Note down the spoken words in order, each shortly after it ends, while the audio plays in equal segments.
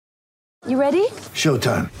You ready?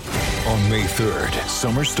 Showtime. On May 3rd,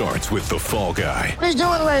 summer starts with The Fall Guy. Let's do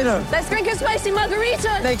it later. Let's drink a spicy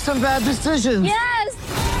margarita. Make some bad decisions. Yes!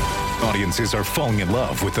 Audiences are falling in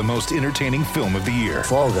love with the most entertaining film of the year.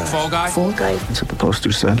 Fall Guy. Fall Guy? Fall guy. That's what the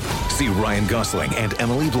poster said. See Ryan Gosling and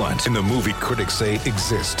Emily Blunt in the movie critics say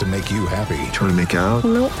exists to make you happy. Trying to make it out?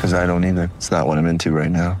 Nope. Because I don't either. It's not what I'm into right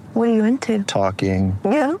now. What are you into? Talking.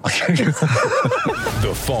 Yeah.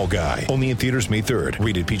 The Fall Guy. Only in theaters May 3rd.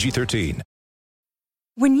 Rated PG-13.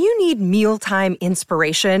 When you need mealtime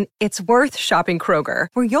inspiration, it's worth shopping Kroger,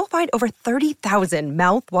 where you'll find over 30,000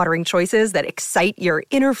 mouth-watering choices that excite your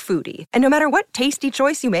inner foodie. And no matter what tasty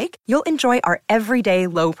choice you make, you'll enjoy our everyday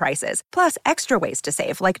low prices, plus extra ways to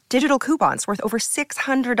save, like digital coupons worth over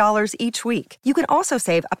 $600 each week. You can also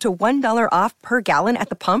save up to $1 off per gallon at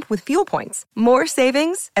the pump with fuel points. More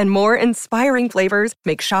savings and more inspiring flavors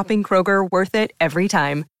make shopping Kroger worth it every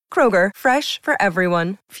time. Kroger, fresh for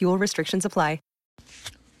everyone. Fuel restrictions apply.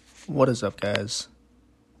 What is up, guys?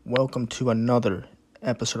 Welcome to another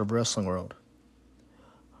episode of Wrestling World.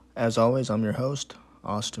 As always, I'm your host,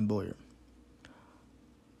 Austin Boyer.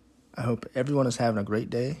 I hope everyone is having a great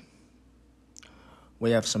day.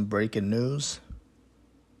 We have some breaking news.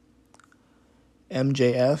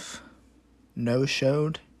 MJF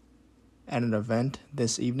no-showed at an event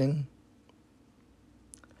this evening.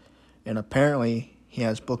 And apparently, he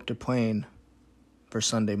has booked a plane for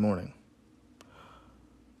Sunday morning,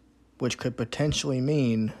 which could potentially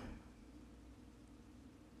mean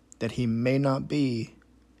that he may not be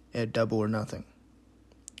at Double or Nothing.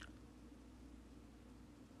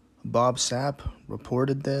 Bob Sapp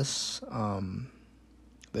reported this.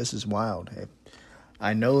 This is wild.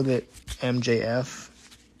 I know that MJF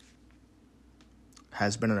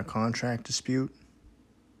has been in a contract dispute,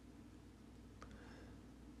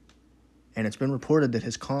 and it's been reported that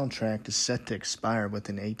his contract is set to expire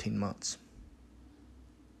within 18 months.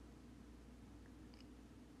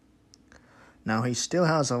 Now, he still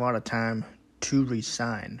has a lot of time to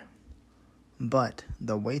resign, but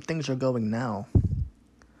the way things are going now,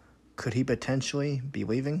 could he potentially be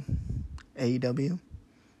leaving AEW?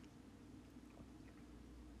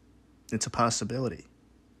 It's a possibility.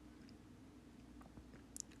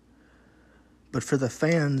 But for the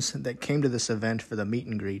fans that came to this event for the meet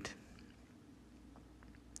and greet,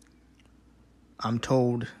 I'm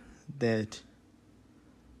told that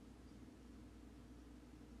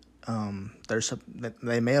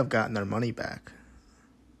they may have gotten their money back.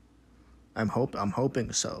 I'm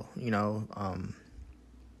hoping so.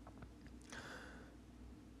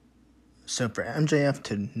 So for MJF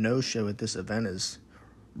to no-show at this event is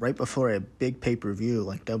right before a big pay-per-view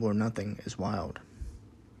like Double or Nothing is wild.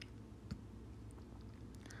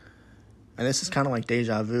 And this is kind of like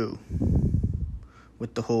deja vu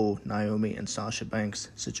with the whole Naomi and Sasha Banks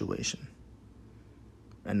situation.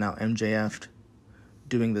 And now MJF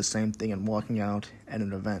doing the same thing and walking out at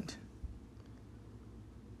an event.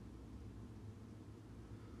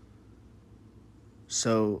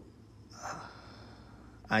 So,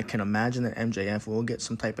 I can imagine that MJF will get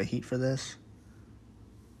some type of heat for this,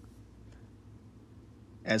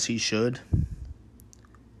 as he should.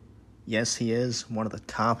 Yes, he is one of the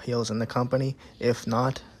top heels in the company, if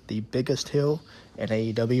not the biggest heel at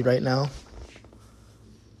AEW right now.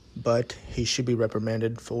 But he should be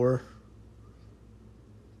reprimanded for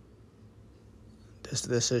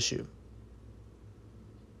this issue.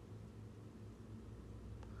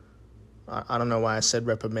 I don't know why I said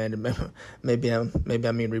reprimanded. Maybe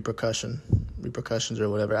I mean repercussions or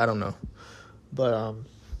whatever. I don't know, but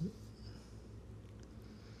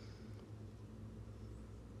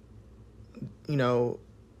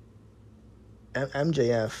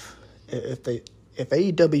MJF, if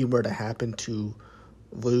AEW were to happen to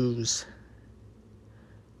lose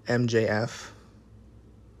MJF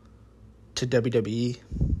to WWE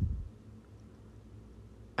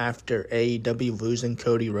after AEW losing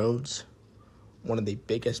Cody Rhodes, one of the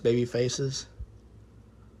biggest baby faces,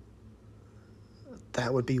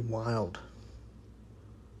 that would be wild.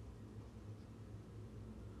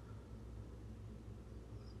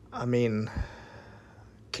 I mean,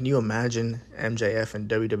 can you imagine MJF and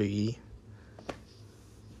WWE?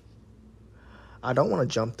 I don't want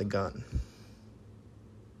to jump the gun.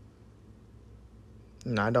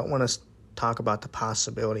 I don't want to talk about the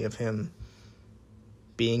possibility of him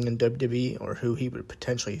being in WWE or who he would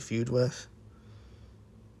potentially feud with,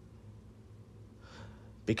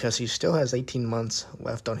 because he still has 18 months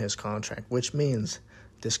left on his contract, which means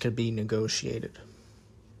this could be negotiated.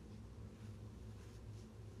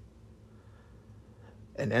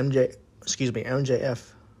 And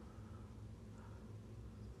MJF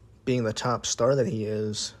being the top star that he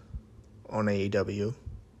is, on AEW.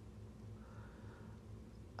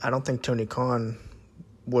 I don't think Tony Khan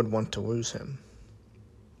would want to lose him.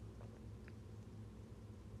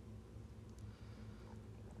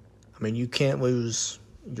 I mean, you can't lose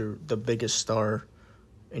the biggest star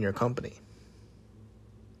in your company.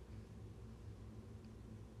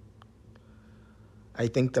 I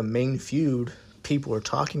think the main feud people are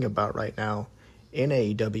talking about right now in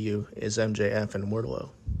AEW is MJF and Wardlow,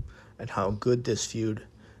 and how good this feud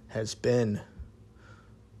has been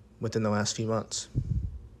within the last few months.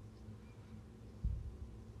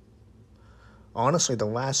 Honestly, the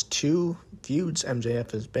last two feuds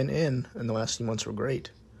MJF has been in the last few months were great.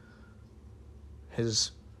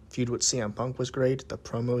 His feud with CM Punk was great. The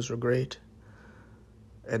promos were great.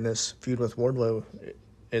 And this feud with Wardlow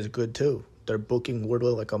is good too. They're booking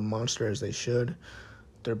Wardlow like a monster, as they should.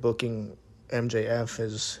 They're booking MJF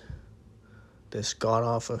as this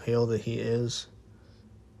god-awful heel that he is.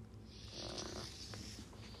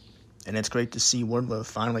 And it's great to see Wardlow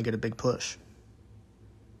finally get a big push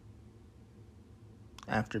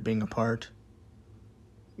after being a part,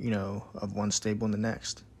 of one stable and the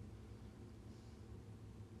next.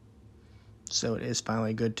 So it is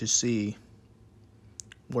finally good to see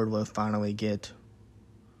Wardlow finally get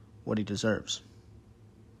what he deserves.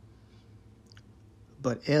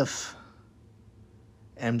 But if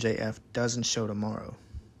MJF doesn't show tomorrow,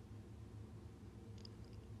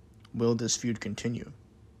 will this feud continue?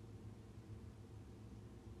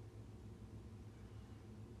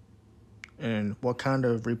 And what kind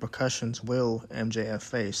of repercussions will MJF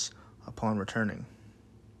face upon returning?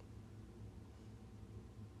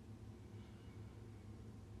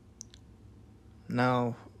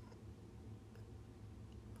 Now,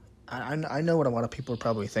 I know what a lot of people are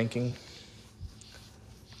probably thinking.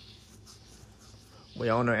 We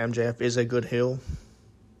all know MJF is a good heel.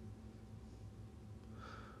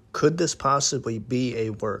 Could this possibly be a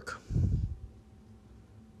work?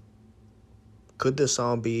 Could this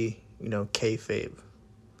all be, kayfabe?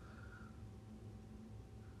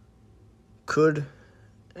 Could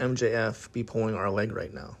MJF be pulling our leg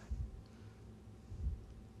right now?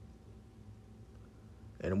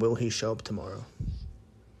 And will he show up tomorrow?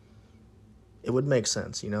 It would make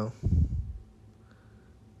sense,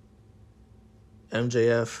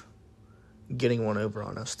 MJF getting one over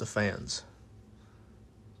on us, the fans.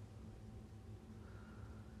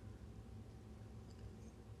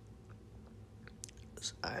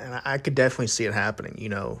 And I could definitely see it happening,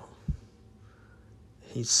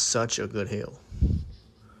 He's such a good heel.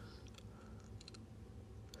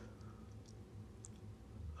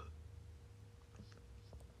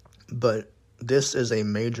 But this is a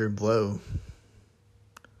major blow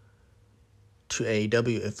to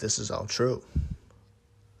AEW if this is all true.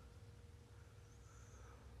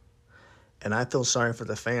 And I feel sorry for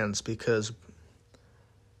the fans because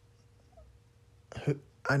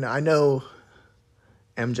I know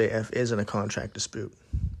MJF is in a contract dispute.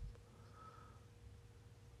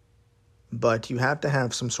 But you have to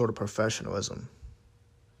have some sort of professionalism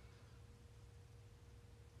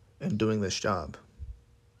in doing this job.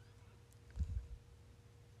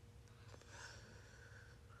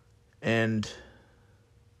 And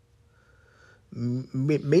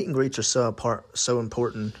meet and greets are so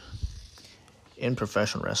important in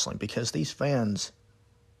professional wrestling because these fans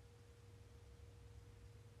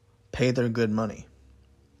pay their good money.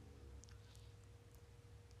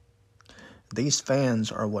 These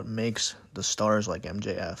fans are what makes the stars like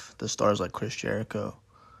MJF, the stars like Chris Jericho,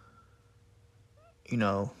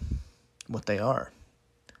 what they are.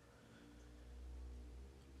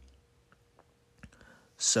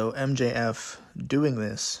 So MJF doing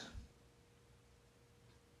this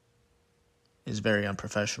is very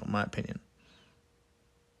unprofessional, in my opinion.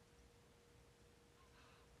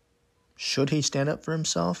 Should he stand up for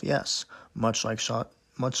himself? Yes, much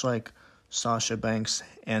like Sasha Banks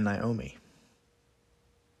and Naomi.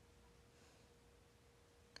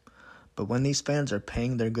 But when these fans are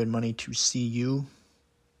paying their good money to see you,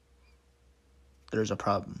 there's a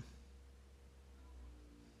problem.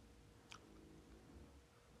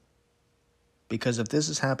 Because if this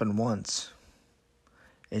has happened once,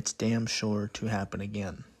 it's damn sure to happen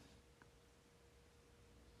again.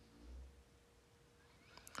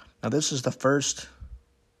 Now, this is the first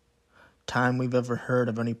time we've ever heard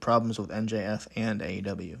of any problems with MJF and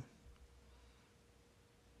AEW.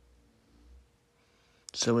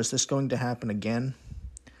 So is this going to happen again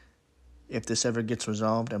if this ever gets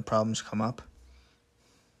resolved and problems come up?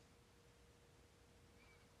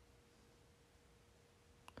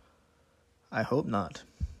 I hope not,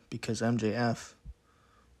 because MJF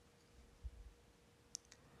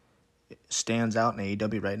stands out in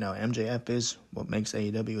AEW right now. MJF is what makes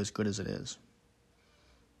AEW as good as it is.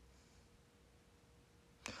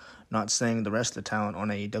 Not saying the rest of the talent on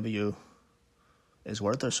AEW is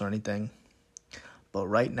worthless or anything, but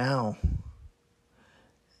right now,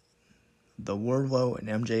 the Wardlow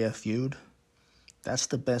and MJF feud, that's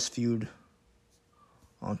the best feud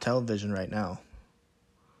on television right now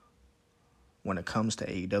when it comes to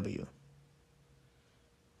AEW.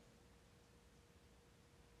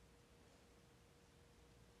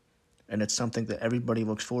 And it's something that everybody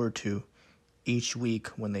looks forward to each week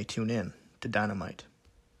when they tune in to Dynamite.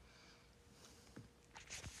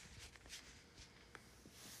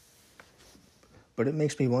 But it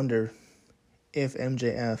makes me wonder if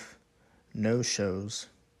MJF no-shows,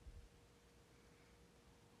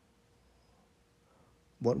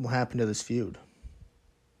 what will happen to this feud?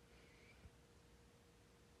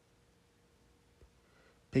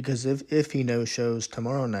 Because if he no-shows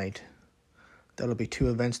tomorrow night, that'll be 2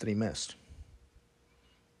 events that he missed.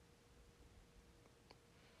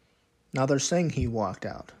 Now they're saying he walked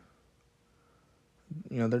out.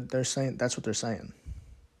 They're saying that's what they're saying.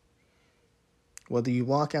 Whether you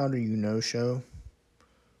walk out or you no-show,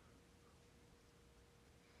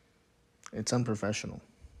 it's unprofessional.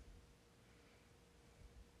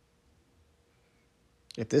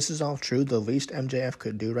 If this is all true, the least MJF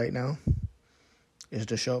could do right now is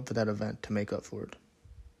to show up for that event to make up for it.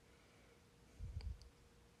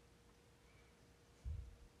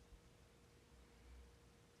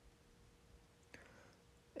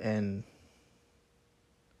 And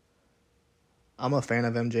I'm a fan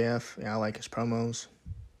of MJF. I like his promos.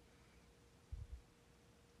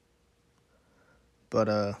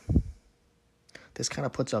 But this kind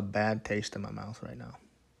of puts a bad taste in my mouth right now.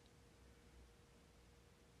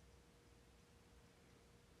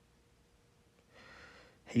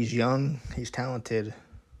 He's young, he's talented.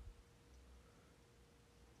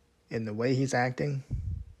 In the way he's acting,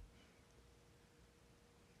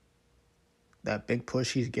 that big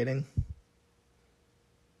push he's getting,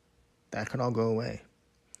 that could all go away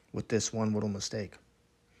with this one little mistake.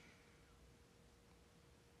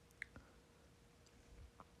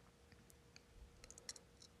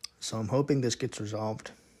 So I'm hoping this gets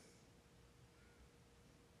resolved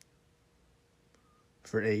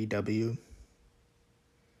for AEW.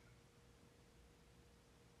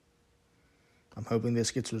 I'm hoping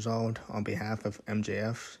this gets resolved on behalf of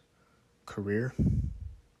MJF's career.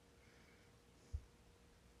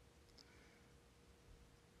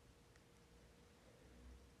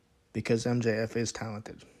 Because MJF is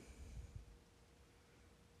talented.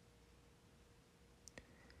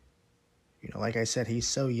 Like I said, he's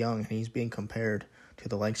so young and he's being compared to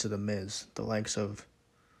the likes of The Miz, the likes of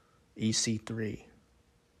EC3.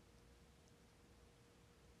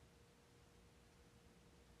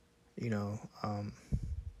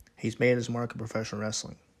 He's made his mark in professional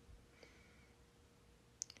wrestling.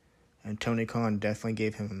 And Tony Khan definitely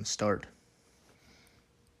gave him a start.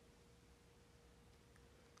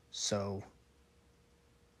 So,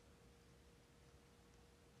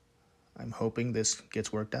 I'm hoping this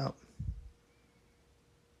gets worked out.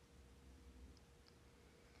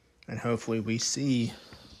 And hopefully we see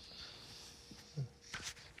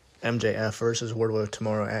MJF versus Wardlow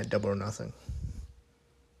tomorrow at Double or Nothing.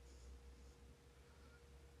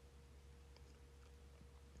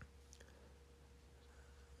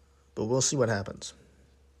 But we'll see what happens.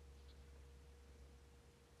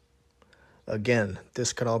 Again,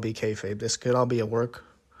 this could all be kayfabe. This could all be a work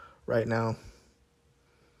right now.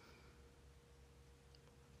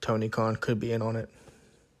 Tony Khan could be in on it.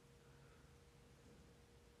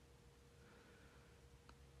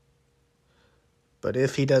 But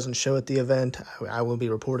if he doesn't show at the event, I will be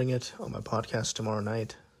reporting it on my podcast tomorrow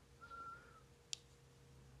night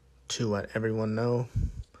to let everyone know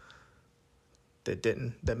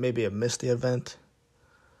that maybe have missed the event.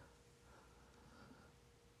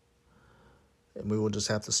 And we will just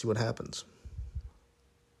have to see what happens.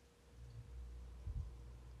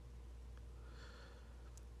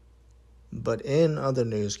 But in other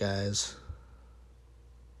news, guys,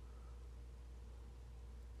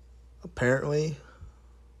 apparently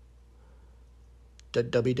the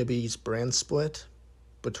WWE's brand split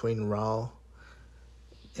between Raw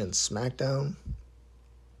and SmackDown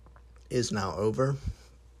is now over.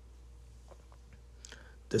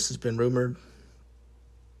 This has been rumored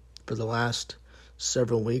for the last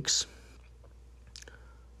several weeks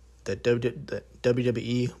that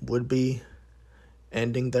WWE would be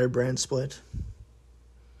ending their brand split.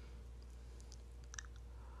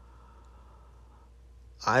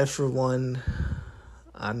 I, for one,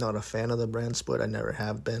 I'm not a fan of the brand split. I never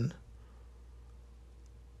have been.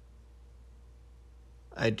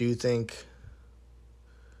 I do think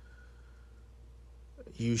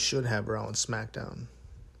you should have Raw and SmackDown,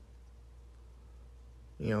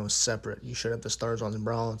 separate. You should have the stars on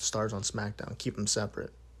Raw and stars on SmackDown. Keep them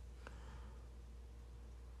separate.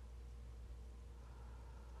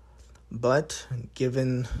 But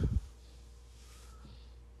given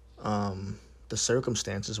the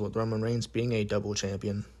circumstances with Roman Reigns being a double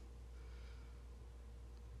champion,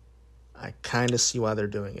 I kind of see why they're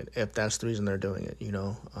doing it, if that's the reason they're doing it,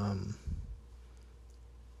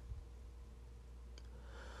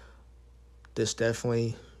 This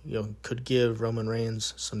definitely, could give Roman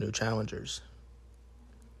Reigns some new challengers.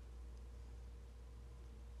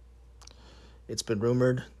 It's been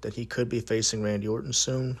rumored that he could be facing Randy Orton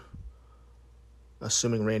soon,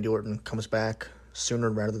 assuming Randy Orton comes back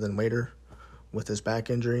sooner rather than later with his back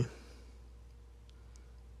injury.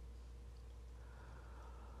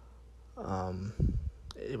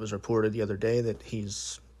 It was reported the other day that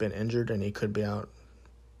he's been injured and he could be out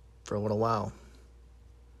for a little while.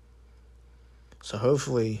 So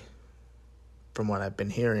hopefully, from what I've been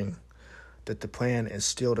hearing, that the plan is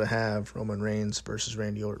still to have Roman Reigns versus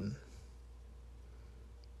Randy Orton.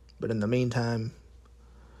 But in the meantime,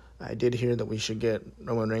 I did hear that we should get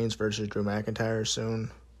Roman Reigns versus Drew McIntyre soon.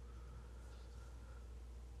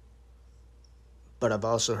 But I've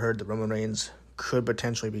also heard that Roman Reigns could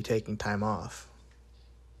potentially be taking time off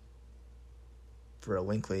for a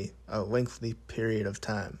lengthy period of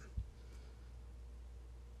time.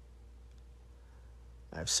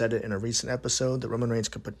 I've said it in a recent episode that Roman Reigns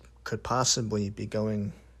could possibly be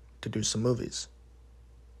going to do some movies.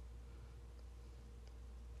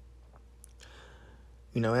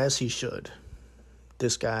 As he should.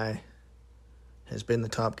 This guy has been the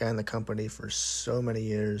top guy in the company for so many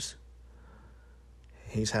years.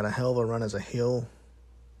 He's had a hell of a run as a heel.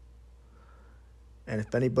 And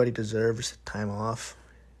if anybody deserves time off,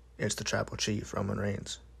 it's the Tribal Chief, Roman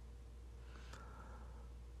Reigns.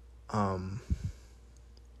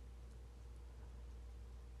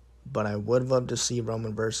 But I would love to see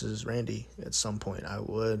Roman versus Randy at some point. I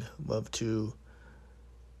would love to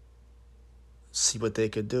see what they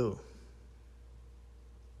could do.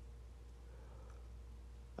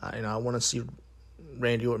 I want to see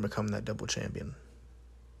Randy Orton become that double champion.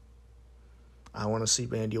 I want to see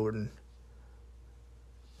Randy Orton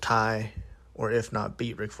tie, or if not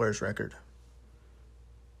beat, Ric Flair's record.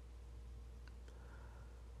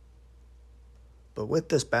 But with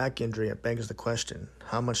this back injury, it begs the question,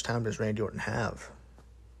 how much time does Randy Orton have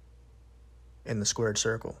in the squared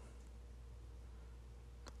circle?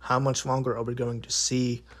 How much longer are we going to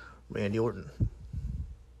see Randy Orton?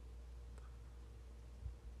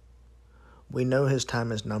 We know his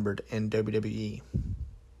time is numbered in WWE.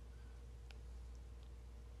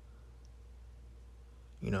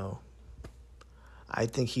 I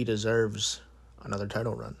think he deserves another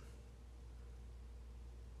title run.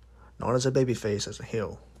 Not as a babyface, as a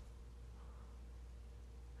heel.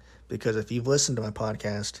 Because if you've listened to my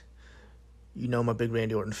podcast, I'm a big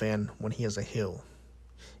Randy Orton fan when he is a heel.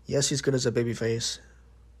 Yes, he's good as a babyface,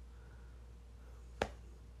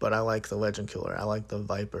 but I like the Legend Killer. I like the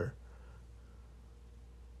Viper.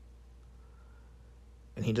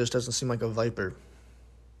 And he just doesn't seem like a Viper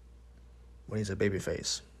when he's a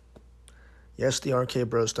babyface. Yes, the RK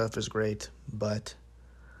Bro stuff is great, but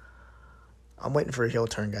I'm waiting for a heel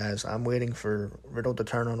turn, guys. I'm waiting for Riddle to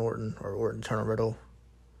turn on Orton, or Orton to turn on Riddle.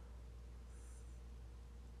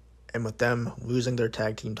 And with them losing their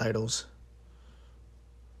tag team titles,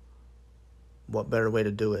 what better way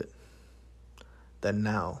to do it than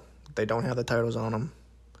now? They don't have the titles on them.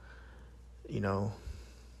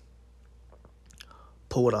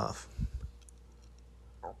 Pull it off.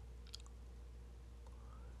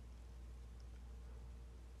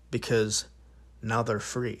 Because now they're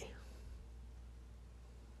free.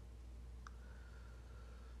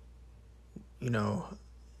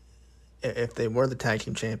 If they were the tag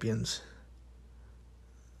team champions,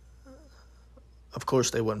 of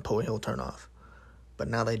course they wouldn't pull a heel turn off. But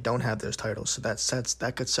now they don't have those titles, so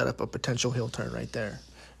that could set up a potential heel turn right there.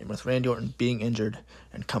 And with Randy Orton being injured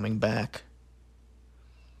and coming back,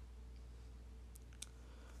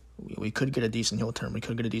 we could get a decent heel turn. We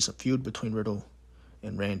could get a decent feud between Riddle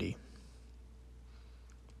and Randy.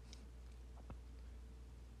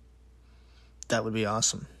 That would be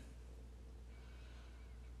awesome.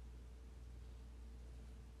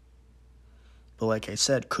 But like I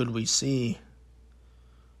said, could we see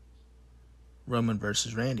Roman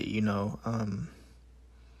versus Randy? I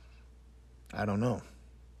don't know.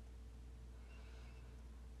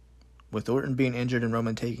 With Orton being injured and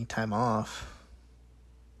Roman taking time off,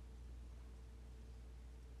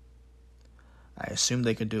 I assume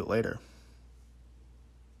they could do it later.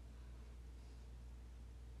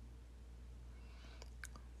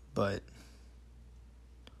 But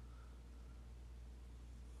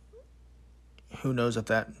who knows if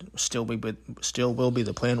that still will be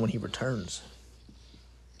the plan when he returns.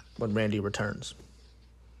 When Randy returns.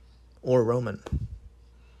 Or Roman.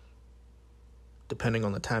 Depending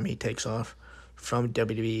on the time he takes off from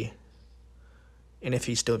WWE and if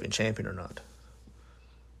he's still even champion or not.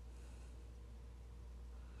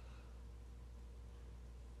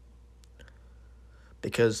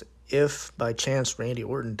 Because if by chance Randy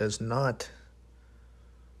Orton does not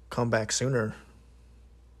come back sooner,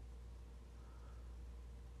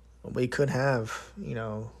 we could have,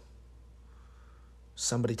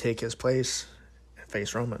 somebody take his place and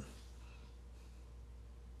face Roman.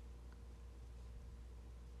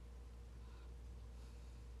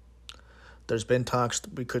 There's been talks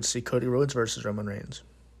we could see Cody Rhodes versus Roman Reigns.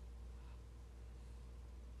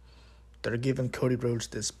 They're giving Cody Rhodes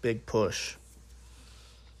this big push.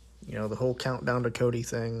 The whole countdown to Cody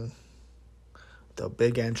thing, the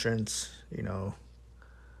big entrance,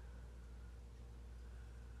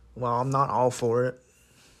 Well, I'm not all for it.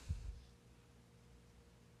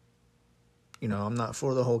 I'm not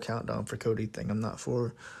for the whole countdown for Cody thing. I'm not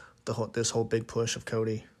for this whole big push of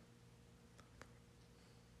Cody.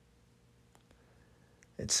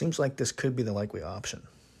 It seems like this could be the likely option.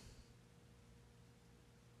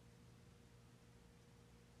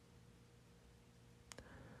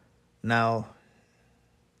 Now,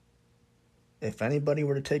 if anybody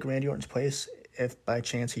were to take Randy Orton's place, if by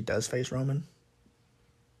chance he does face Roman,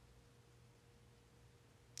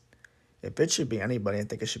 if it should be anybody, I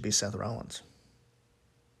think it should be Seth Rollins.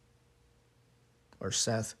 Or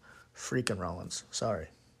Seth freaking Rollins, sorry.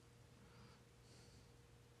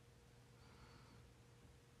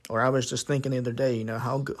 Or I was just thinking the other day,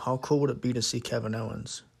 how cool would it be to see Kevin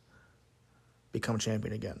Owens become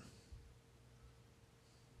champion again?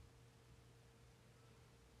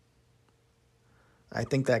 I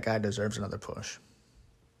think that guy deserves another push.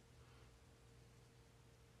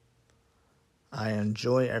 I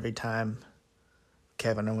enjoy every time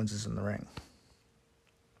Kevin Owens is in the ring.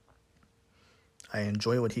 I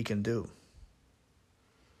enjoy what he can do.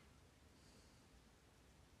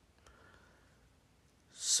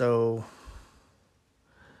 So,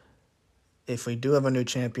 if we do have a new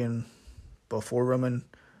champion before Roman,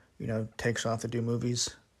 takes off to do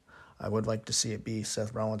movies, I would like to see it be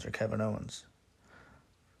Seth Rollins or Kevin Owens.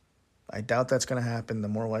 I doubt that's going to happen. The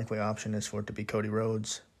more likely option is for it to be Cody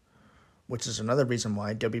Rhodes, which is another reason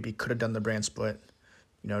why WWE could have done the brand split,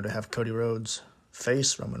 to have Cody Rhodes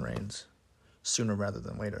face Roman Reigns sooner rather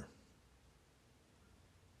than later.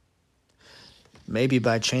 Maybe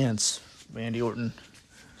by chance, Randy Orton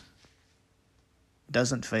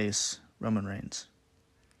doesn't face Roman Reigns.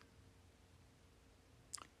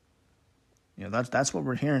 That's what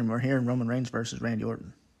we're hearing. We're hearing Roman Reigns versus Randy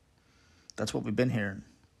Orton. That's what we've been hearing.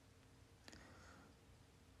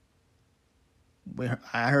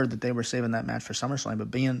 I heard that they were saving that match for SummerSlam,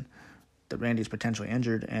 but being that Randy's potentially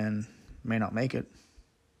injured and may not make it,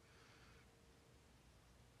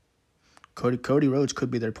 Cody Rhodes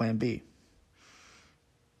could be their plan B.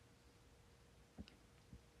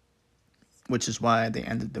 Which is why they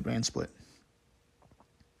ended the brand split.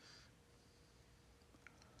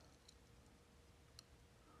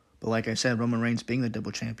 But like I said, Roman Reigns being the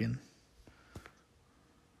double champion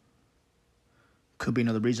could be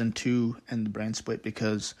another reason to end the brand split,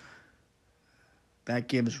 because that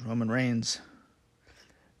gives Roman Reigns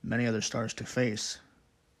many other stars to face,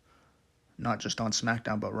 not just on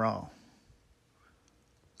SmackDown but Raw.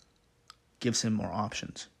 Gives him more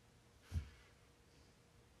options.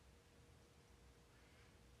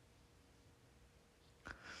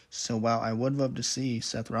 So while I would love to see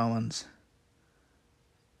Seth Rollins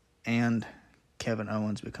and Kevin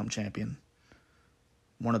Owens become champion,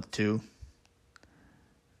 one of the two,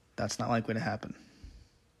 that's not likely to happen.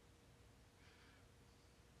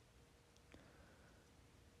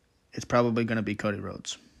 It's probably going to be Cody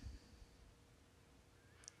Rhodes.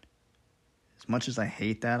 As much as I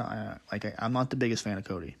hate that, I'm not the biggest fan of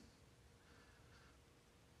Cody.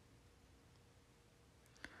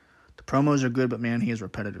 The promos are good, but man, he is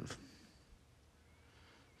repetitive.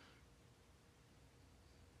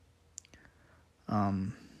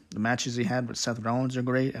 The matches he had with Seth Rollins are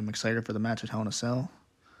great. I'm excited for the match at Hell in a Cell.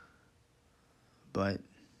 But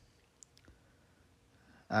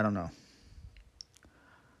I don't know.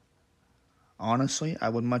 Honestly, I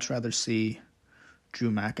would much rather see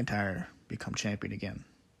Drew McIntyre become champion again,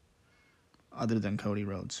 other than Cody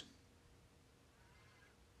Rhodes.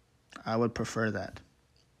 I would prefer that.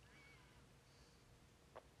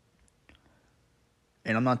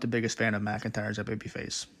 And I'm not the biggest fan of McIntyre as a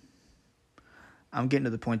babyface. I'm getting to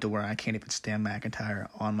the point to where I can't even stand McIntyre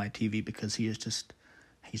on my TV because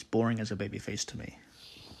he's boring as a babyface to me.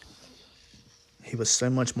 He was so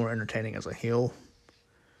much more entertaining as a heel.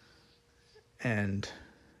 And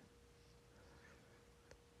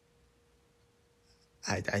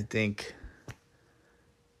I think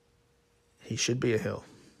he should be a heel.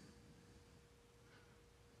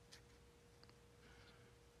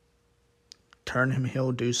 Turn him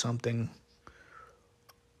heel, do something.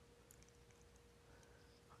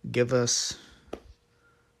 Give us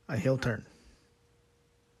a heel turn.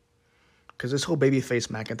 Because this whole babyface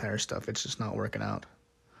McIntyre stuff, it's just not working out.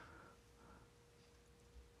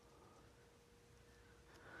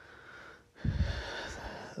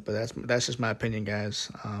 But that's just my opinion, guys.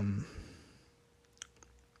 I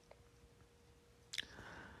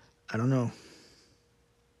don't know.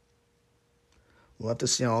 We'll have to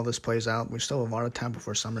see how all this plays out. We still have a lot of time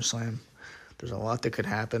before SummerSlam. There's a lot that could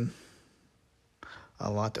happen.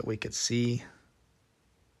 A lot that we could see.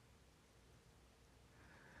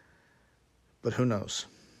 But who knows?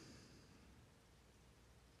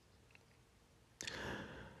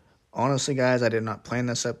 Honestly, guys, I did not plan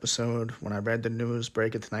this episode. When I read the news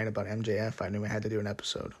breaking tonight about MJF, I knew I had to do an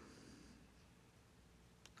episode.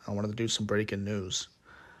 I wanted to do some breaking news.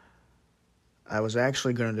 I was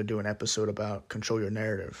actually going to do an episode about Control Your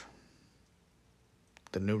Narrative,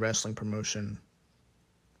 the new wrestling promotion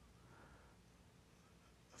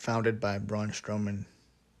founded by Braun Strowman,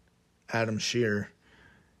 Adam Shearer,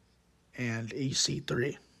 and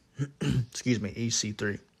EC3. Excuse me,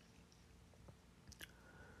 EC3.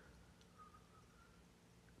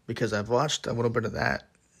 Because I've watched a little bit of that,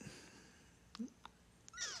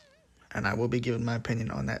 and I will be giving my opinion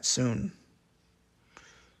on that soon.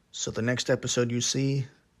 So the next episode you see,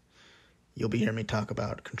 you'll be hearing me talk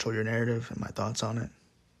about Control Your Narrative and my thoughts on it.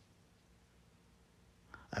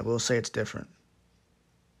 I will say it's different,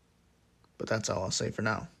 but that's all I'll say for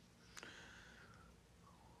now.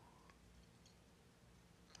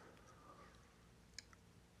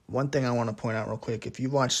 One thing I want to point out real quick, if you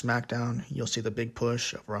watch SmackDown, you'll see the big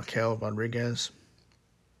push of Raquel Rodriguez.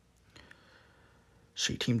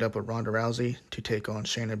 She teamed up with Ronda Rousey to take on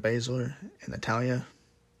Shayna Baszler and Natalya.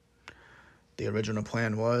 The original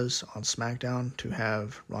plan was on SmackDown to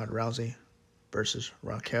have Ronda Rousey versus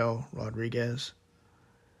Raquel Rodriguez.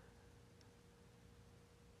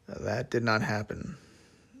 That did not happen.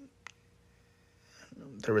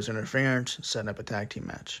 There was interference, setting up a tag team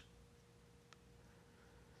match.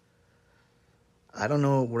 I don't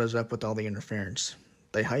know what is up with all the interference.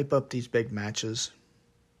 They hype up these big matches,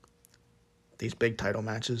 these big title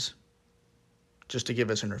matches, just to give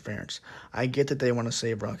us interference. I get that they want to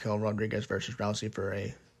save Raquel Rodriguez versus Rousey for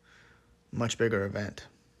a much bigger event.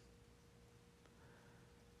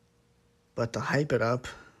 But to hype it up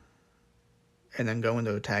and then go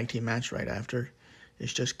into a tag team match right after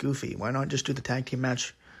is just goofy. Why not just do the tag team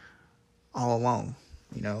match all along?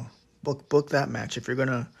 You know, book that match. If you're going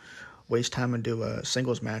to waste time and do a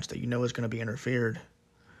singles match that you know is going to be interfered,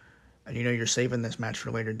 and you know you're saving this match for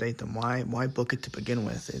a later date, then why book it to begin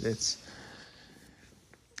with?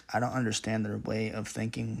 I don't understand their way of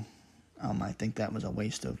thinking. I think that was a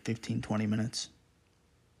waste of 15, 20 minutes.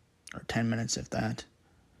 Or 10 minutes, if that.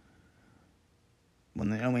 When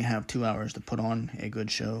they only have 2 hours to put on a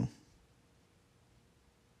good show.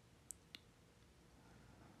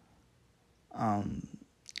 I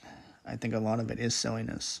think a lot of it is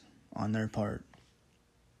silliness on their part.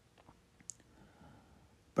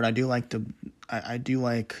 But I do like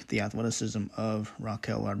the athleticism of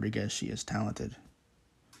Raquel Rodriguez. She is talented.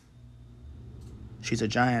 She's a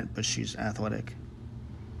giant, but she's athletic.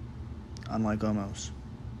 Unlike Omos.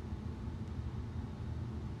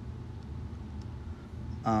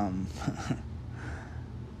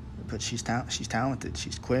 But she's talented.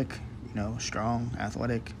 She's quick, strong,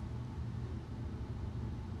 athletic.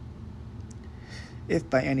 If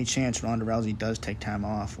by any chance Ronda Rousey does take time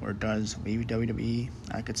off or does leave WWE,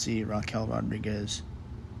 I could see Raquel Rodriguez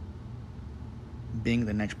being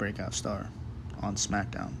the next breakout star on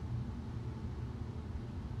SmackDown.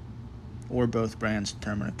 Or both brands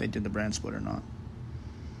determine if they did the brand split or not.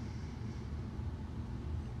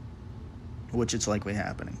 Which it's likely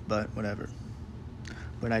happening, but whatever.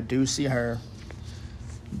 But I do see her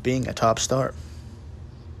being a top star.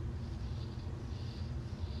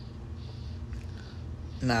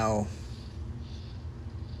 Now,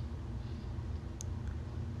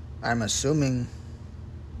 I'm assuming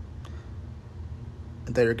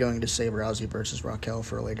they're going to save Rousey versus Raquel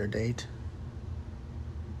for a later date.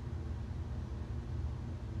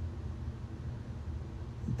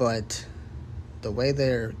 But the way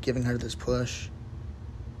they're giving her this push,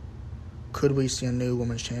 could we see a new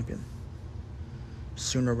women's champion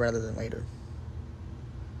sooner rather than later?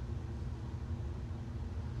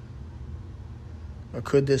 Or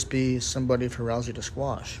could this be somebody for Rousey to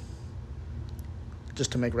squash,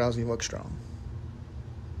 just to make Rousey look strong?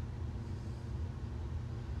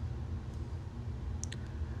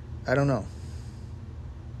 I don't know.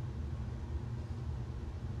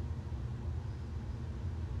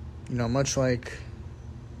 You know, much like,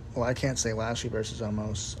 well, I can't say Lashley versus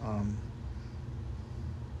Omos,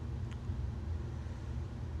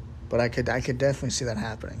 but I could definitely see that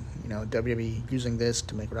happening. You know, WWE using this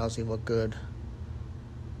to make Rousey look good,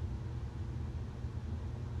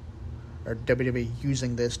 or WWE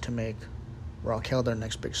using this to make Raquel their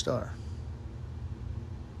next big star.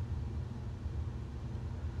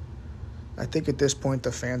 I think at this point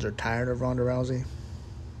the fans are tired of Ronda Rousey.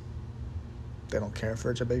 They don't care if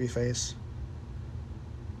it's a babyface.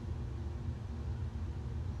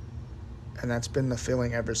 And that's been the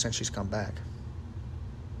feeling ever since she's come back.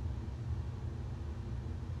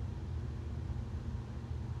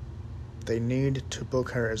 They need to book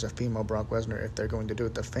her as a female Brock Lesnar if they're going to do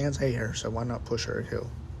it. The fans hate her, so why not push her a heel?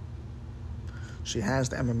 She has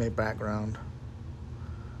the MMA background.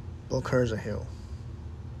 Book her as a heel.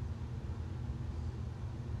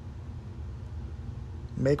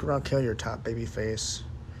 Make Raquel your top babyface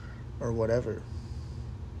or whatever.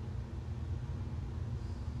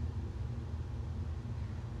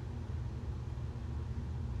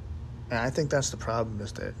 And I think that's the problem,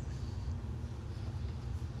 is that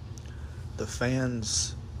the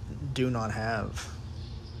fans do not have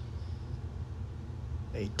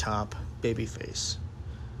a top babyface.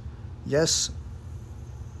 Yes,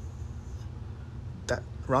 that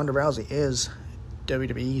Ronda Rousey is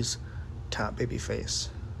WWE's top babyface,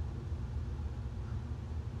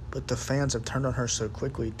 but the fans have turned on her so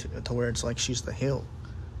quickly to where it's like she's the heel.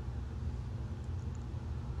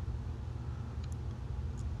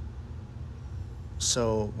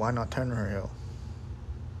 So why not turn her heel?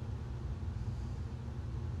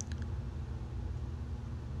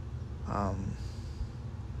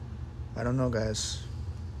 I don't know, guys.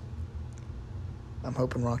 I'm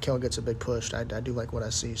hoping Raquel gets a big push. I do like what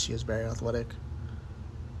I see. She is very athletic.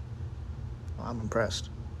 I'm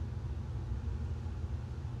impressed.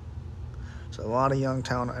 So a lot of young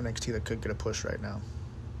talent on NXT that could get a push right now.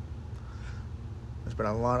 There's been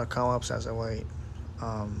a lot of call-ups as of late.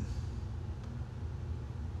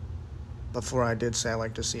 Before I did say I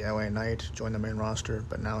like to see LA Knight join the main roster,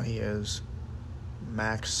 but now he is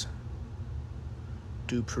Max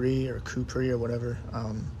Dupree or Cupri or whatever,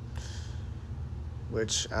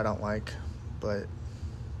 which I don't like, but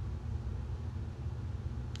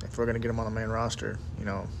if we're going to get him on the main roster, you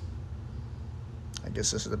know, I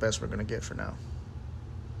guess this is the best we're going to get for now.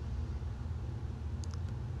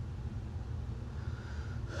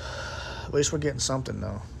 At least we're getting something,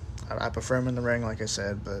 though. I prefer him in the ring, like I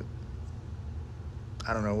said, but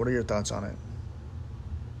I don't know. What are your thoughts on it?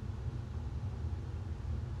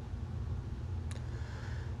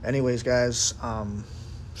 Anyways, guys,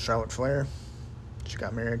 Charlotte Flair, she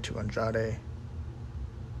got married to Andrade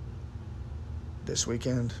this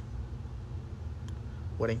weekend.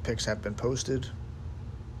 Wedding pics have been posted.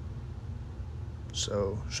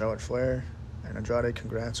 So, Charlotte Flair and Andrade,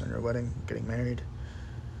 congrats on your wedding, getting married.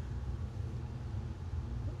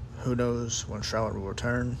 Who knows when Charlotte will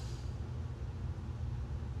return.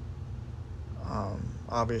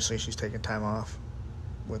 Obviously, she's taking time off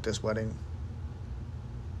with this wedding.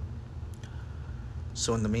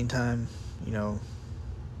 So in the meantime, you know,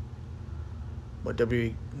 what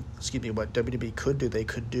WWE could do, they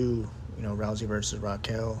could do, you know, Rousey versus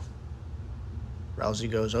Raquel.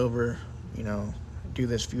 Rousey goes over, you know, do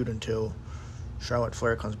this feud until Charlotte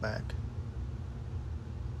Flair comes back.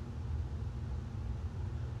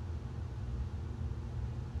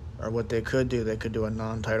 Or what they could do a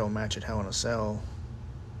non-title match at Hell in a Cell.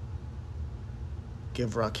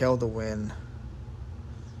 Give Raquel the win,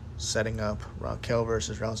 setting up Raquel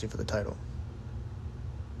versus Rousey for the title.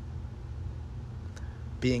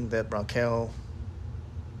 Being that Raquel,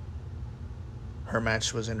 her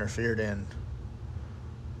match was interfered in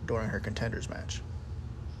during her contenders match.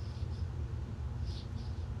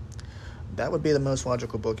 That would be the most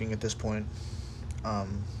logical booking at this point. I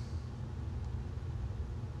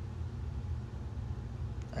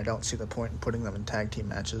don't see the point in putting them in tag team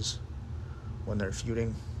matches when they're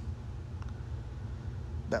feuding.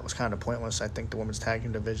 That was kind of pointless. I think the women's tag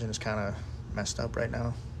team division is kind of messed up right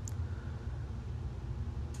now.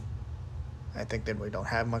 I think they really don't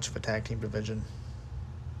have much of a tag team division.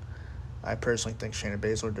 I personally think Shayna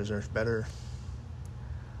Baszler deserves better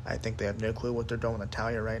I think they have no clue what they're doing with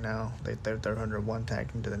Natalya right now. They're under one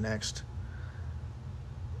tag team to the next.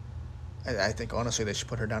 I think, honestly, they should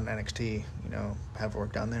put her down in NXT, have her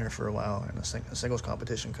work down there for a while in a singles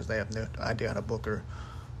competition, because they have no idea how to book her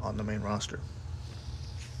on the main roster.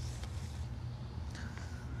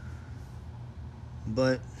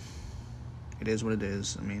 But it is what it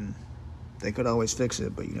is. I mean, they could always fix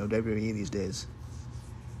it, but, WWE these days,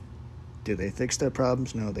 do they fix their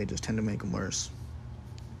problems? No, they just tend to make them worse.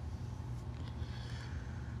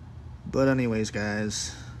 But anyways,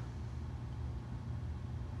 guys,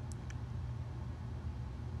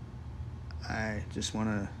 I just want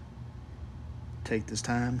to take this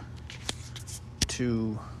time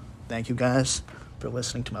to thank you guys for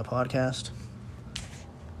listening to my podcast.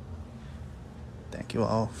 Thank you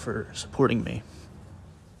all for supporting me.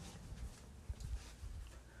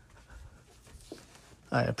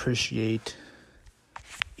 I appreciate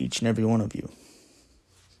each and every one of you.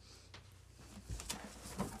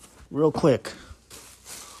 Real quick,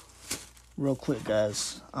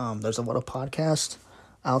 guys. There's a lot of podcasts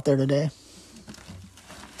out there today.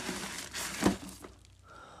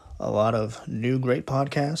 A lot of new great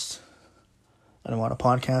podcasts, and a lot of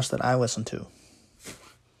podcasts that I listen to.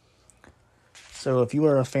 So if you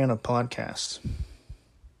are a fan of podcasts,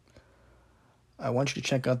 I want you to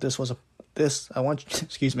check out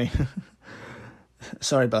excuse me.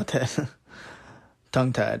 Sorry about that.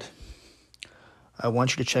 Tongue-tied. I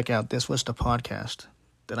want you to check out this list of podcasts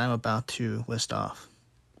that I'm about to list off.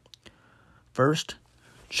 First,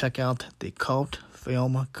 check out the Cult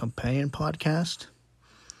Film Companion podcast.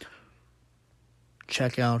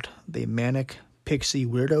 Check out the Manic Pixie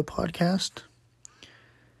Weirdo podcast.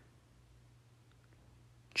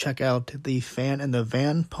 Check out the Fan in the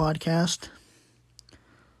Van podcast.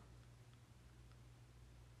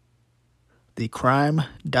 The Crime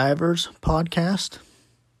Divers podcast.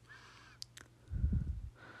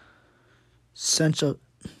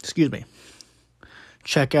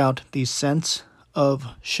 Check out the Sense of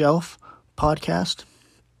Shelf podcast.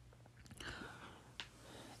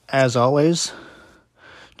 As always,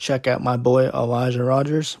 check out my boy Elijah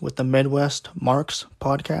Rogers with the Midwest Marks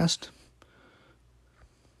podcast.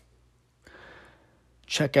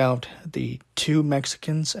 Check out the Two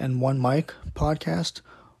Mexicans and One Mic podcast.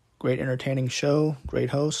 Great entertaining show,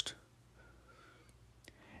 great host.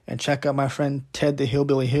 And check out my friend Ted the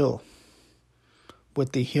Hillbilly Hill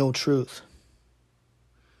with the Hill Truth.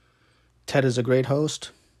 Ted is a great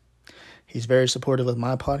host. He's very supportive of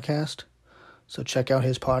my podcast. So check out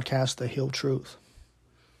his podcast, The Hill Truth.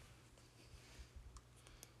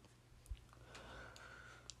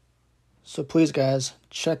 So please, guys,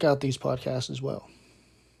 check out these podcasts as well.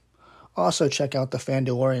 Also, check out the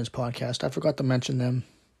Fandalorians podcast. I forgot to mention them.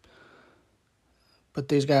 But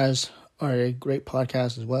these guys are a great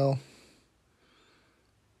podcast as well.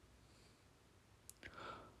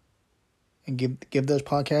 And give those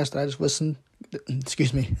podcasts that I just listened,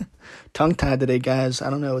 tongue-tied today, guys. I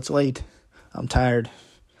don't know, it's late. I'm tired.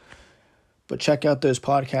 But check out those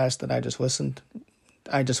podcasts that I just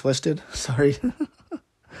listed. Sorry.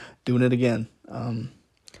 Doing it again.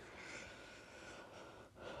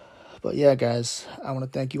 But yeah, guys, I want to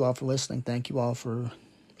thank you all for listening. Thank you all for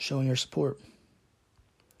showing your support.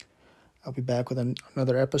 I'll be back with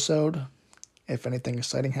another episode. If anything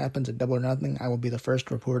exciting happens at Double or Nothing, I will be the first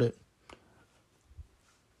to report it.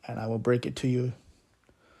 And I will break it to you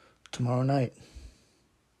tomorrow night.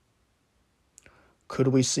 Could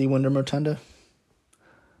we see Wyndham Rotunda?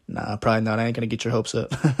 Nah, probably not. I ain't going to get your hopes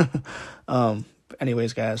up.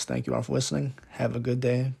 Anyways, guys, thank you all for listening. Have a good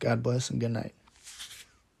day. God bless and good night.